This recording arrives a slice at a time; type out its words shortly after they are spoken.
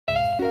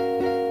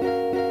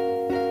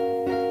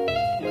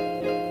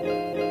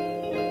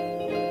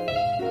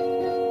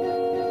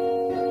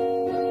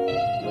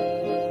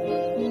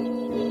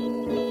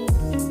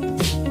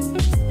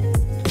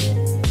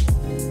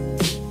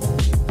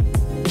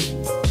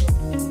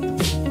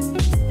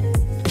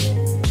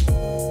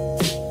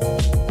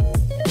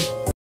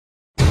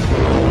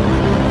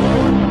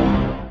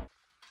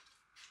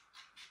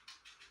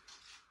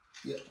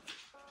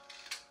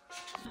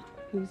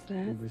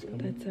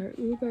That's our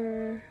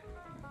Uber.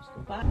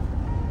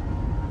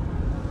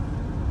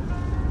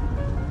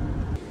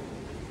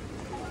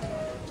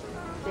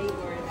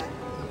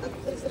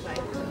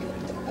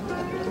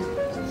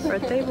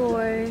 Birthday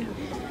boy.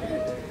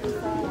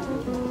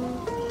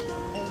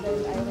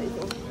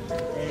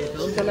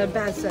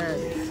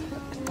 Calabasas.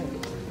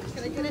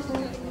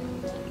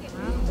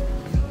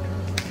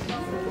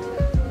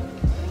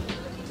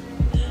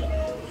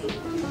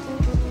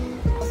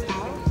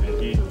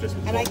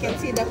 And I can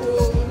see the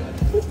whole.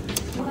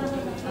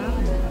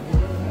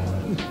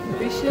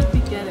 We should be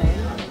getting.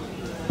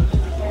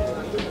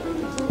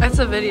 That's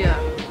a video.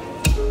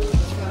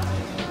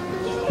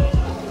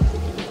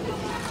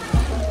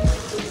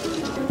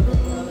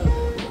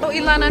 Oh,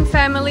 Ilan and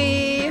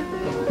family.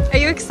 Are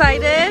you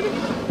excited?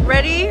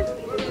 Ready?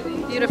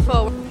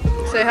 Beautiful.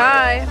 Say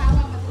hi.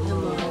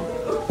 Hello.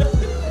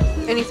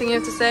 Anything you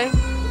have to say?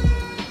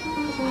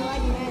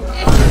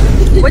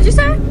 What'd you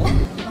say?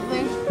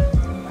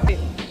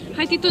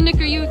 Hi, Tito Nick.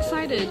 Are you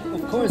excited?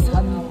 Of course,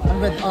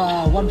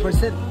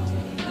 101%.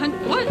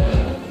 What?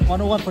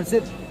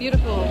 101%.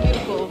 Beautiful,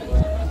 beautiful.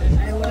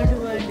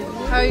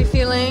 How are you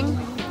feeling?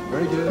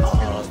 Very good.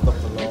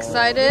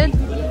 Excited?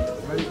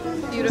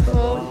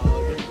 Beautiful.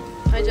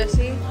 Hi,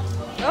 Jesse.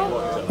 Oh.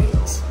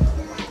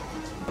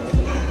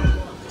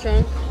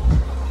 Chunk.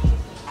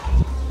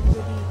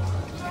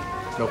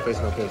 No face,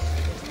 no face.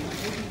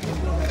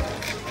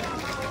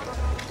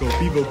 Go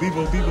Bebo,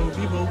 Bebo, Bebo,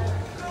 Bebo.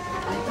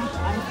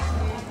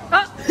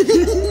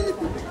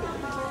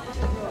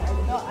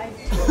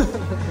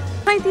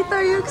 Hi, Tita.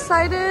 Are you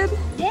excited?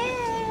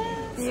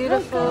 Yes!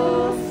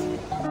 Beautiful.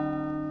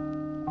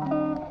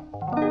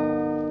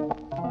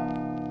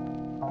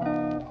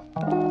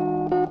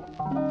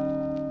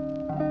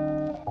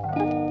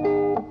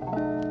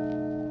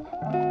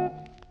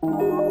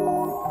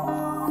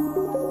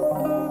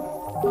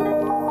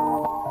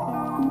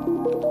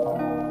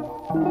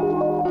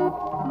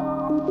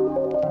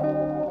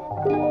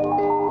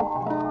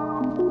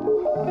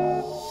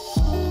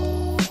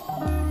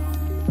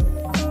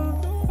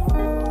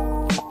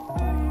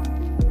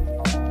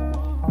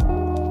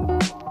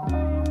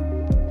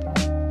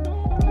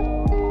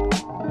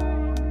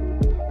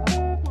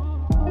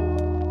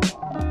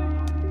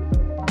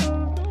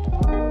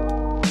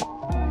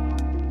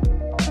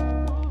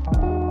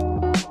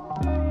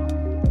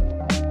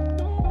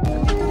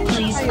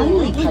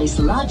 Only place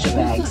larger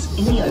bags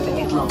in the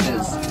overhead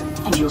lockers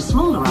and your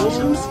smaller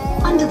items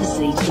under the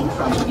seat in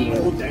front of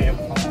you.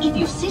 If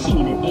you're sitting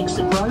in an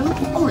exit row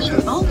or at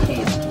the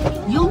bulkhead,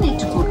 you'll need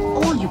to put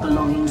all your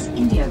belongings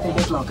in the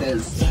overhead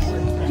lockers.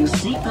 Your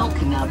seatbelt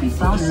can now be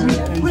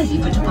fastened, ready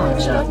for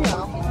departure.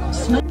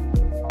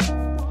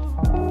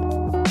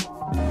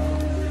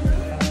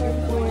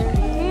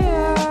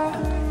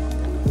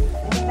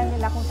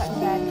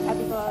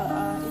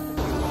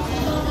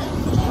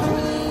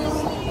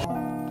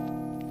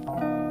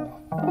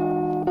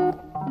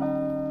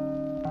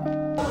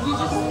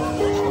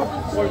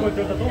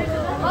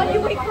 Oh, you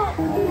wake up!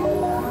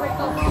 Wake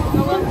up!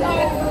 No one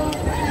died!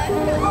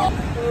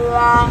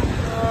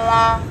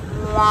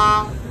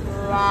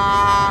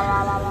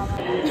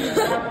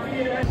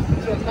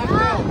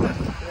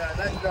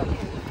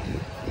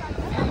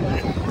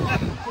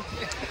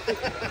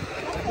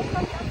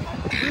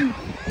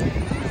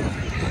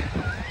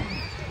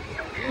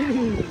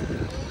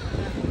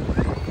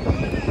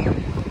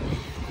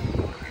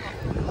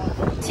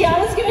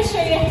 Tiana's going to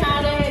show you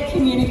how to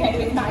communicate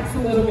with Max a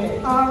little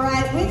bit. All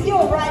right, with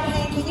your right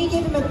hand, can you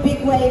give him a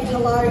big wave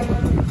hello?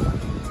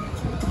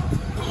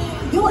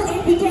 You're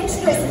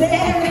ambidextrous.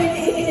 There it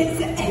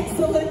is.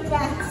 Excellent,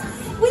 Max.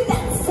 With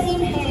that same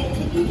hand,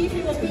 can you give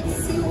him a big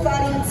Seal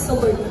Guardian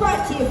salute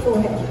right to your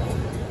forehead?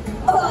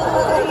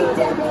 Oh, he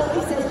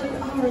definitely says you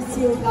are a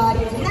Seal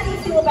Guardian. How do you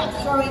feel about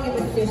throwing him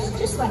a fish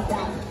just like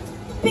that?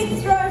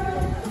 Big throw.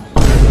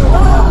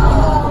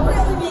 Oh,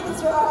 really big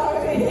throw.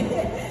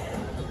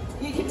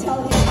 You can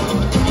tell him.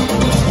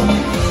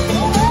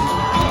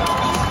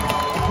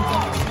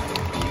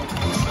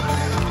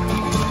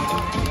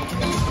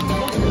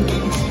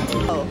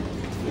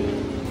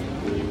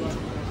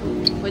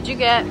 What'd you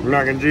get?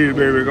 Mac and cheese,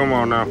 baby. Come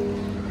on now.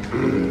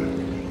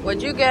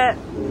 What'd you get?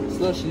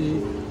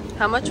 Slushy.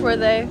 How much were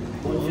they?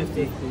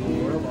 150.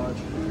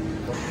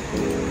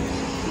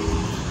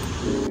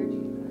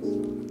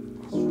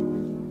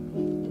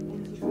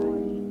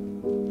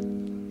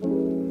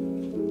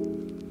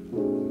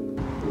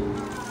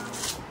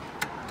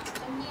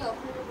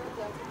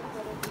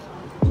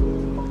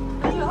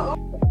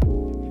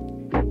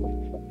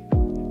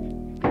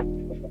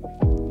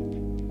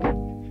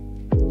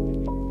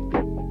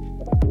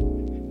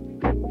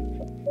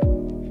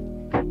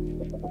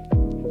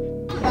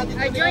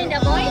 Are join the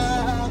boys?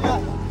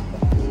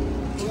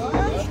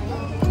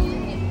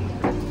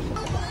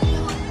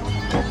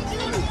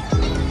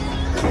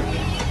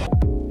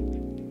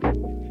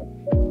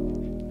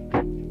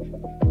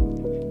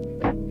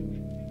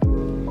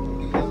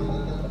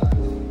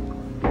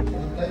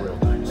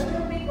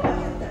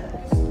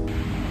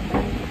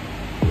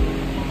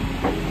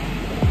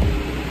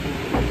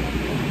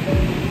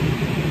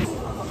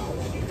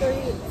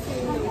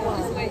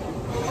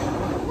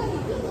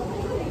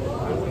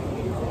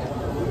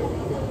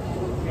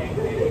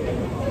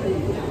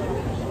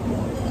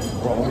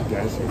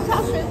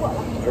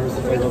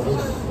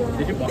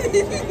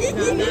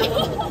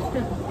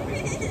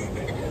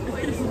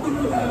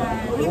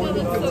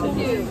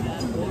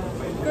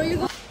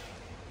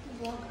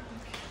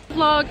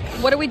 Vlog,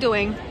 what are we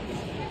doing?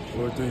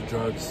 We're doing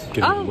drugs. Oh.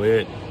 Getting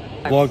lit.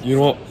 Vlog, you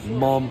know what?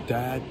 Mom,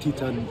 Dad,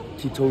 Tito,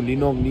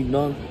 Ninong,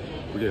 Ninong.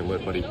 We're getting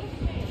lit, buddy.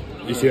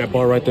 You see that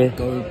bar right there?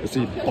 You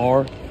see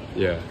bar?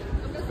 Yeah.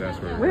 That's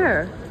where.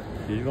 Where?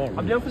 You know,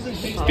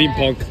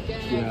 steampunk.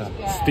 Yeah.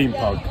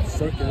 Steampunk.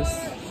 Circus.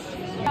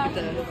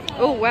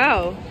 Oh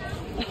wow.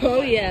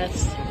 Oh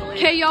yes.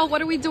 Okay, y'all,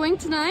 what are we doing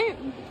tonight?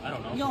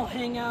 We gonna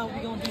hang out.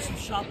 We gonna do some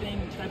shopping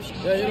type shit.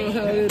 Yeah, you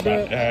know how it is, bro.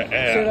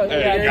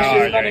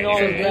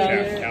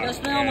 Gonna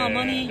spend all my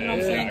money. You know what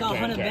I'm saying? Got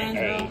 100 bands,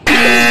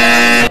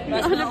 bro.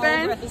 100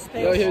 bands? At this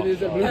Yo, here it space. is,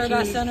 that blue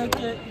Paradise cheese. Center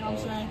kit. You know what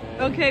I'm saying?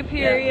 Okay,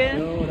 period.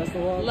 No, that's the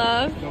one.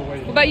 Love.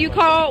 What about you,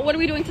 Carl? What are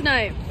we doing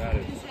tonight?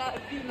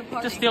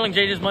 Just stealing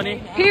Jada's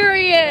money.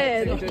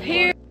 Period.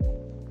 Period.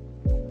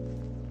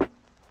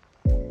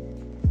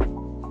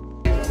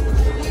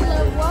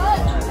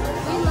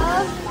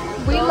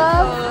 We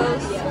love.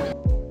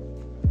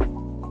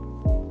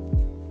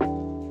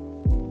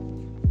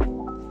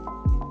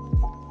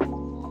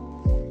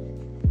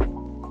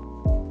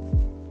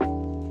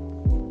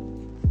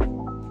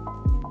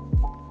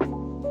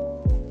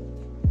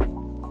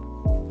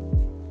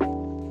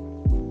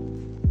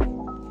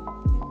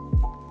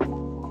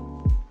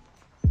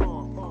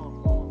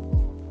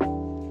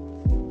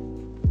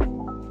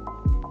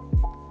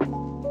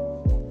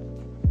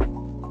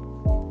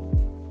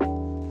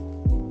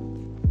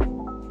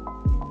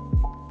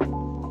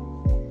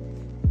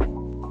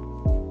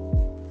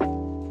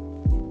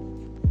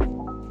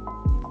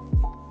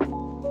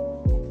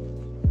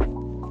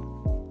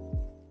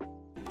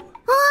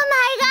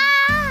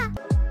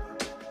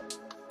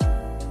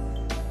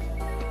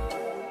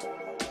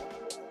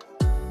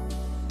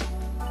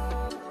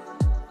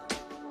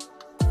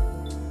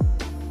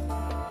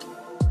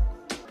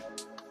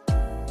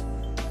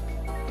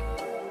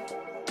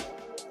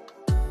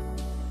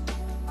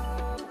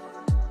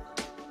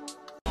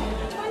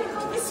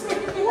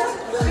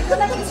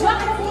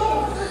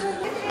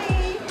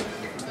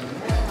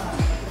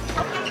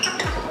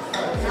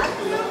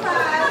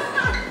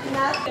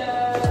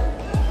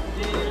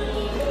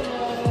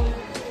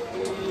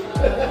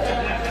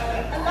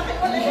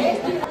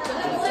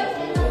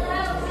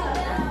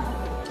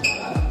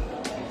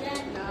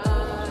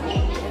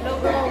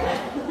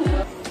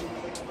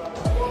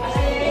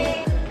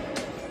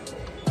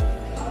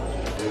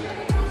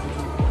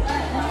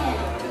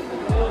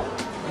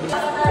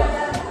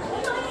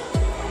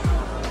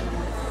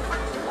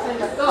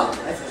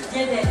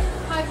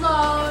 Hi,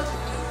 vlog.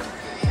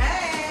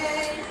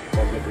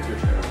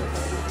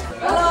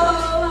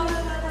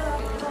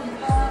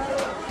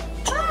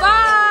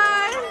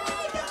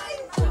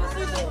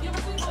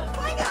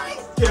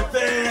 Get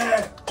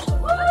there!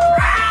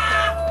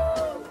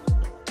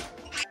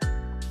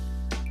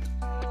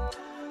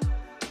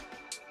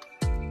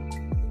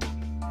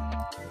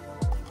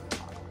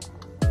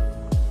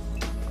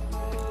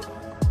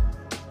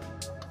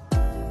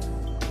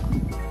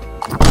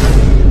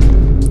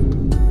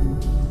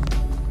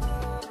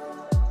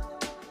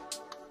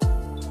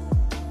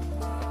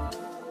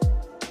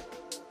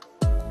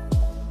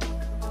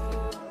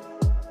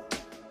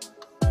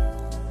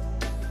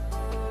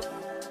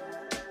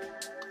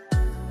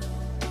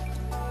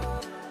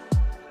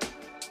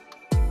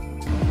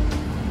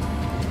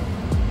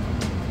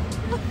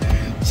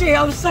 Jay,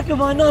 I'm sucking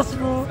my nuts,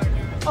 bro.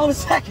 I'm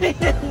sucking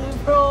it,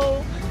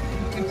 bro.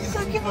 I'm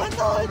sucking my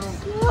nuts.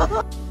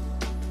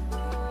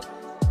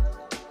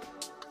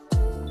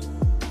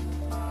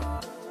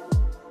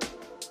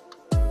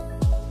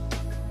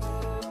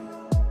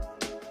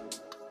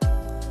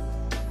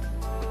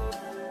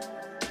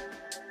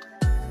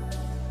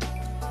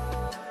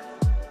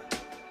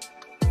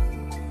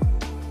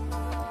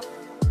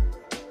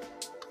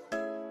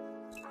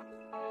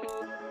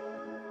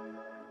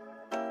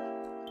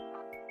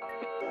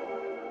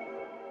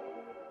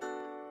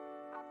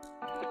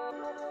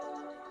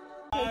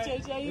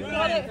 JJ, you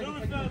got it.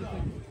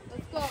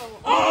 Let's go.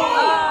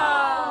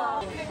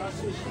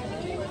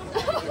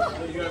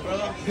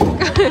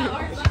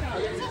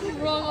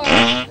 Wrong arm.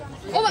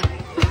 Oh my.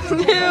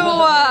 Ew.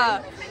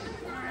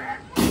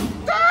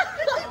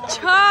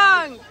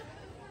 Chung.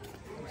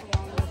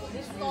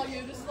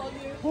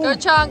 Go,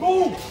 Chung.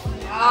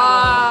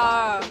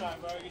 Ah.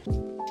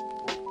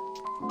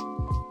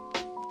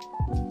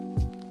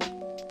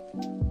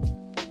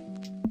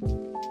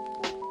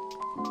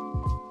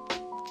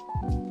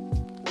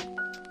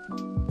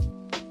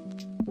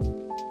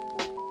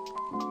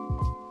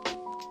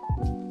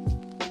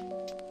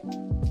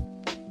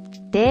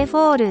 Day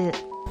 4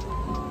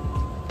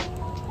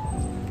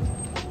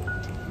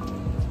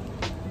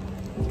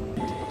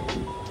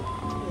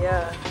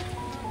 Yeah.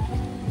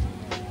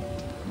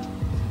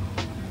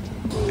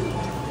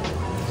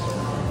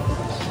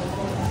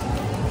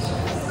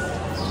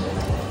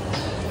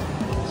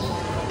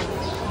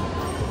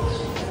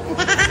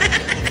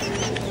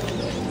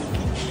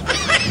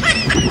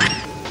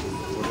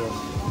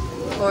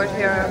 Lord,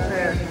 hear our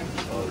prayer.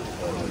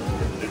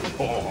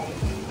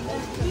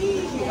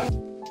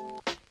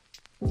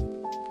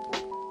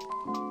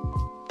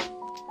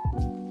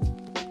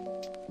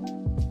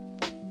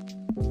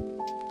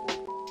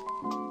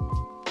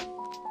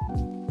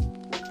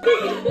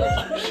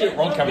 shit,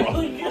 wrong camera.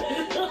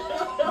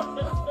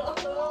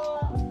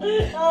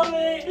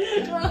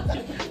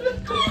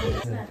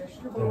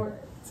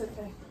 It's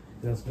okay.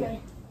 Yes, Okay.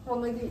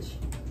 One leg each.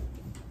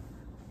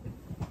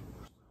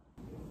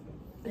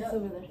 It's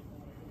over there.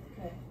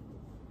 Okay.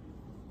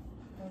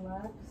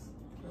 Relax.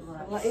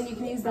 And you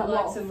can use that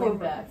wall and for lean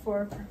back.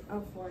 For yeah.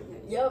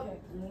 Yep. Okay.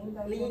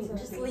 Lean.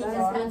 Just lean. His His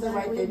hands are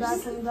right there.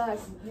 Lean back.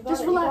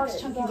 Just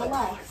relax, Chunky.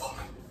 Relax.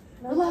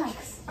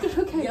 Relax.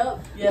 Okay. Yep.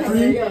 Yeah.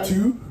 3,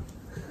 2.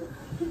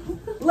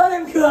 Let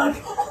him cook!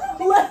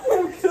 Let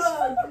him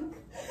cook!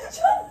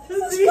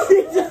 Just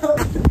easy down.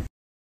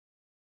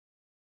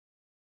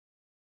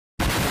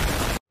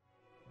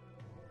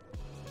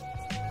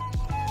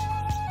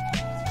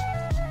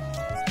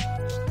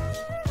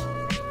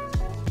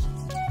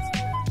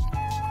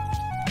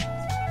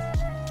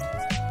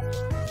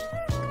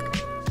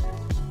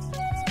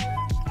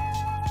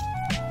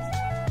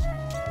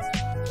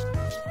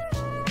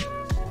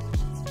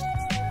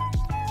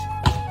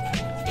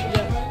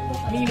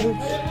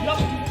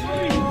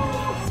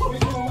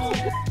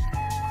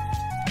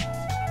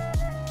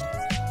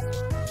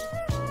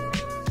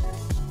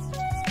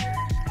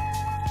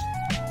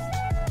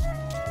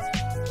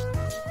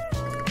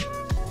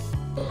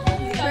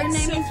 Her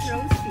name is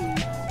Rosie.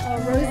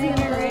 Rosie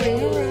and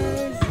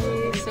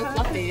Rosie. So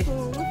fluffy. It's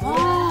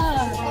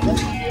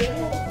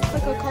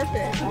like a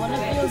carpet. I want to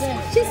feel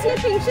this. She's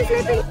slipping. She's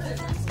slipping.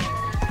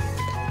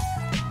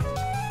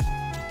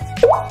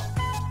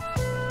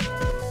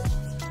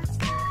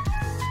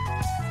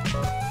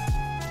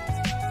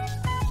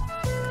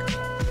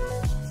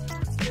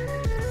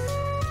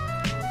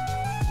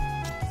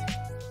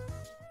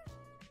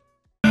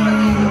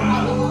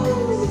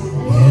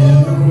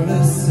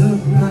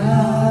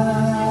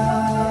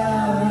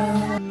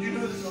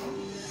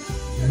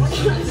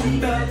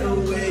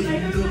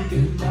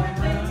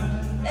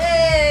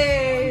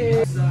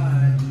 Hey!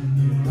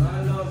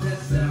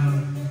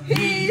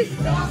 He's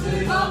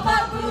dancing on my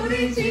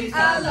booty cheeks.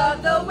 I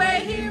love the way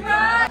he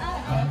rides.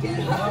 I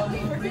can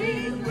hardly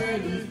breathe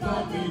when he's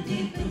bumping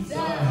deep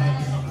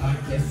inside. I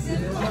kiss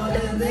him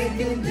harder than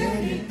can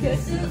dirty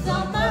kisses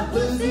on my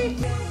pussy.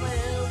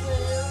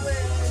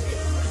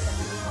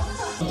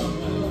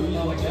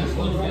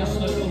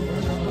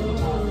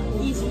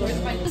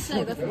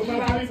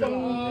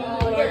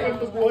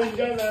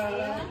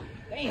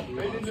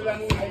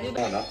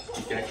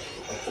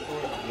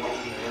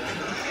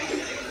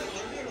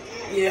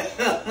 Yeah.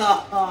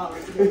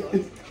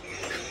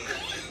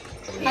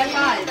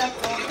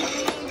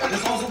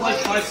 There's also like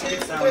 5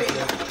 secret sounds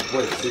here.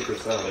 Wait, secret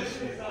sounds.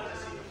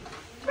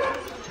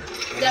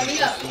 Get me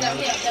up. Get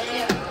me up. Get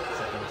me up.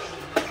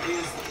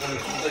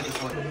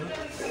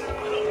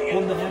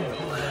 Hold the hammer.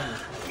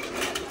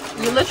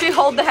 You literally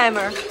hold the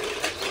hammer.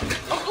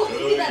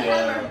 See that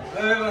hammer?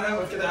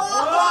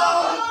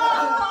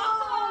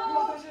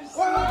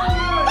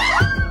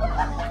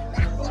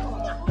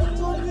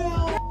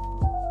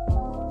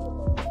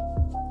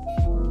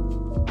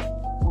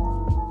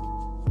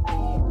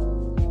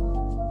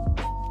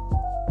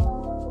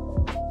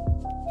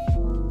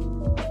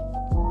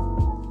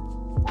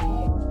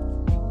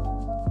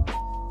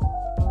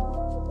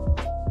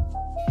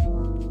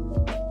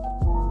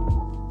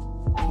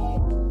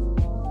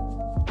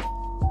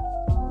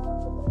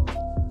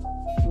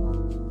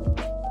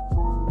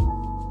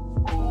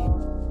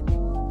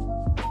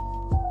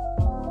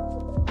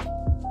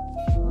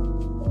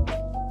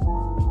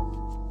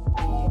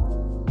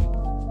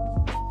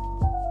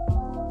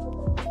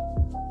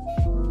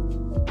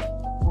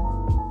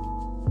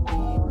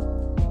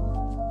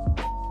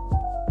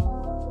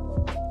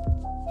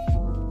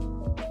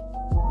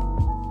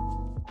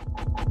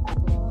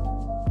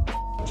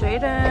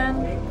 Jaden,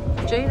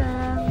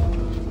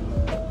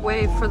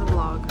 wave for the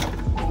vlog.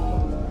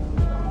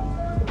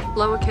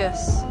 Blow a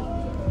kiss.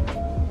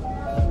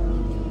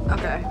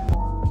 Okay.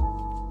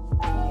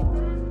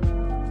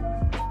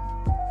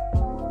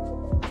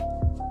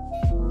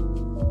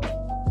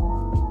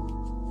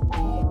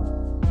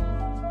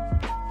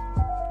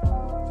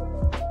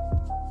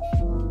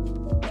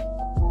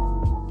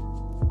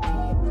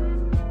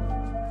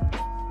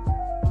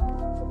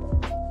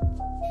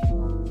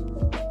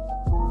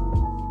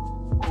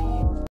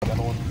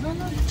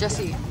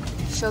 Jesse,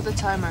 show the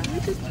timer. You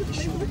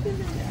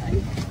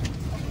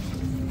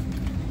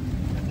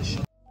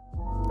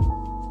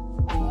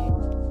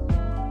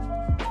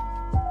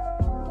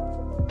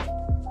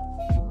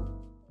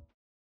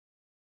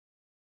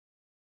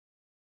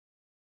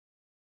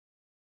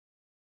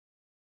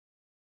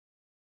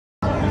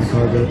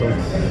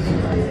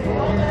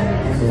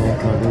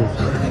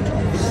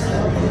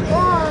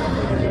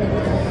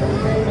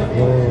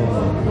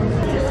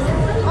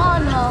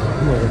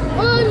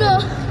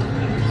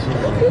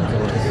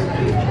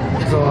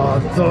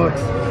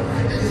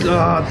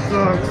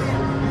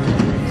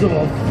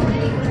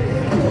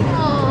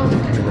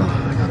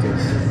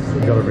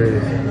gotta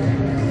breathe.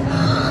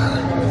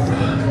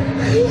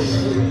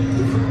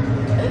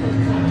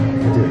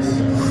 Do this.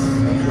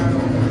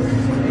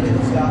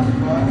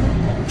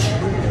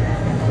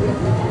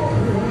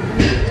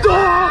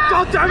 Oh,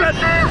 God damn it!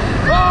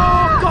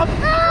 Oh, God!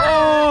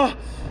 Oh!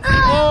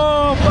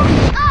 Oh, fuck!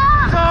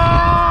 Oh!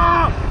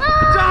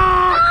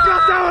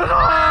 God damn it!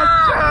 Oh,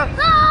 shit!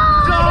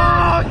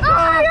 Oh,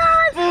 God!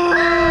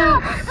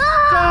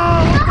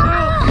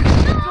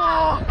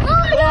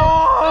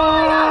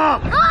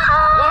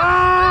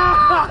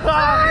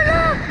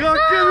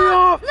 Get me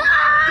off!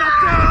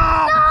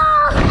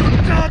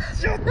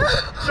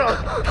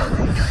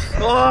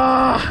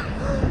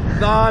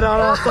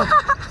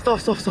 No,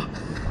 stop.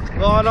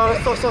 Oh, no,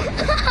 stop.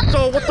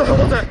 Oh, what the hell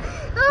was that?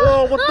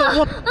 Oh, what the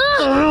hell was that?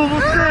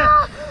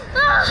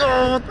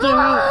 Oh, what the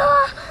hell?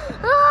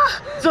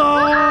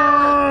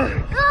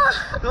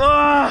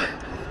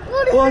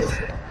 What?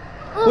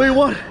 Wait,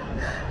 what?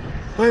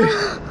 Wait.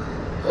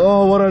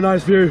 Oh, what a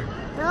nice view.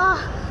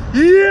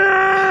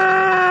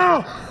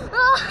 Yeah!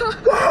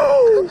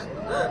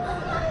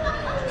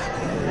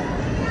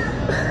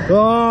 Go!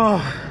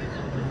 Oh.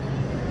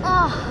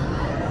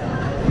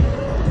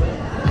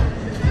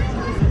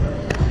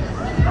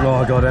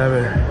 Oh, God damn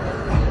it.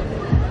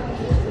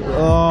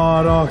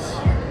 Oh, dogs.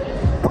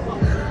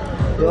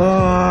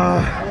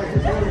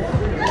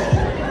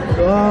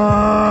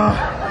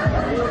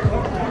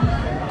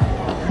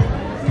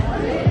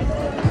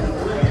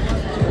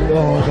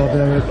 Oh, God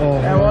damn it. Oh,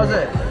 how was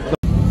it?